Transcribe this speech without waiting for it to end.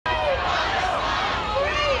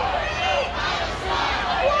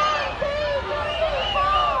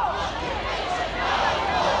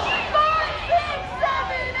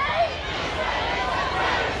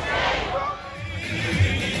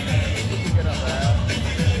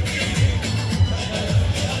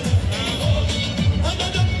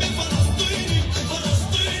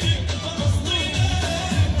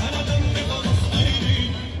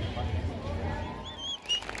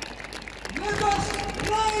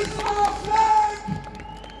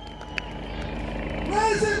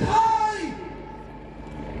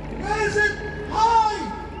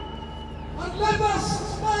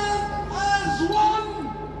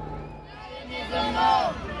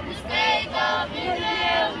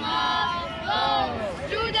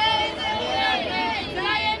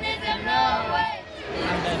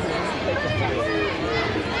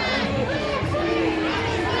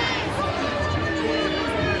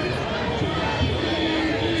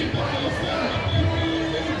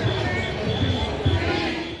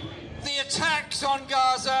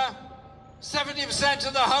70%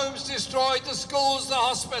 of the homes destroyed, the schools, the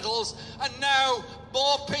hospitals, and now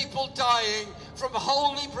more people dying from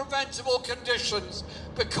wholly preventable conditions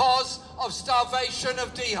because of starvation,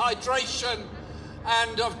 of dehydration,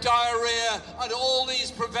 and of diarrhea, and all these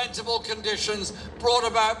preventable conditions brought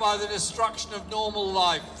about by the destruction of normal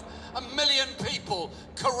life. 1 million people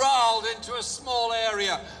corralled into a small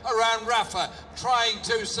area around Rafah trying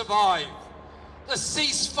to survive. The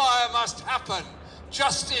ceasefire must happen.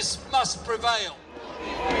 Justice must prevail.